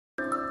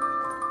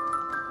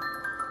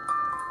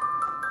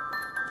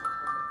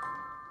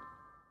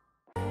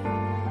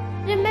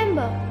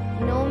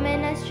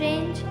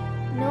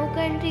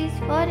countries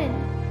foreign.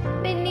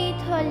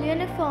 Beneath all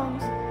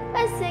uniforms,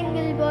 a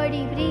single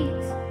body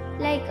breathes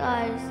like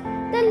ours.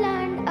 The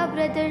land our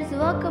brothers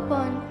walk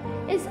upon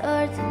is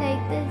earth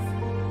like this,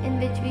 in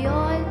which we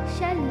all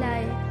shall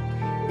lie.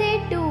 They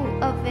too,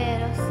 aware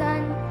of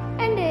sun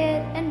and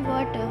air and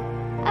water,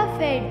 are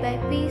fed by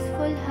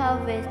peaceful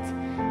harvests,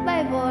 by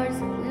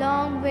war's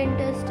long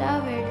winters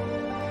starved.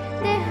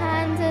 Their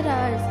hands are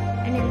ours,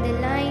 and in the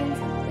lines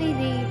we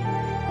read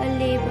a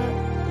labor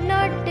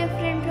not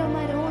different from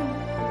our own.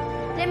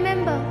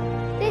 Remember,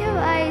 they have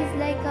eyes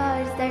like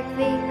ours that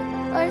wake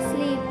or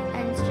sleep,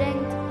 and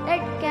strength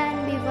that can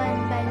be won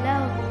by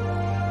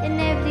love. In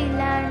every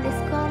land is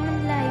common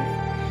life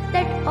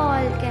that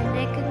all can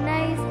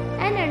recognize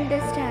and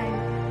understand.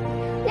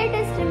 Let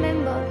us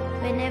remember,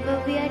 whenever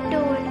we are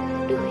told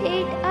to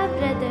hate our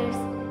brothers,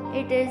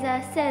 it is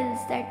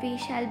ourselves that we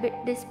shall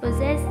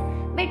dispossess,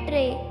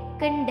 betray,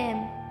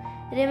 condemn.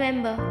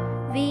 Remember,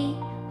 we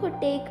who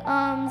take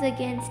arms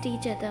against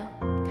each other.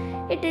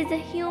 It is the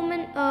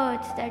human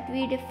earth that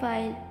we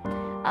defile.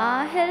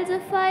 Our hells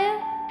of fire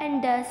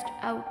and dust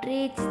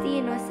outrage the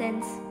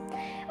innocence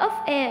of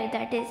air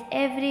that is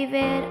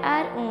everywhere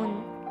our own.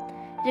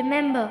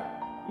 Remember,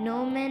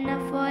 no men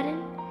are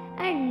foreign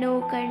and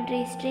no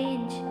country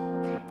strange.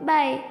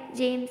 By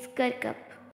James Kirkup.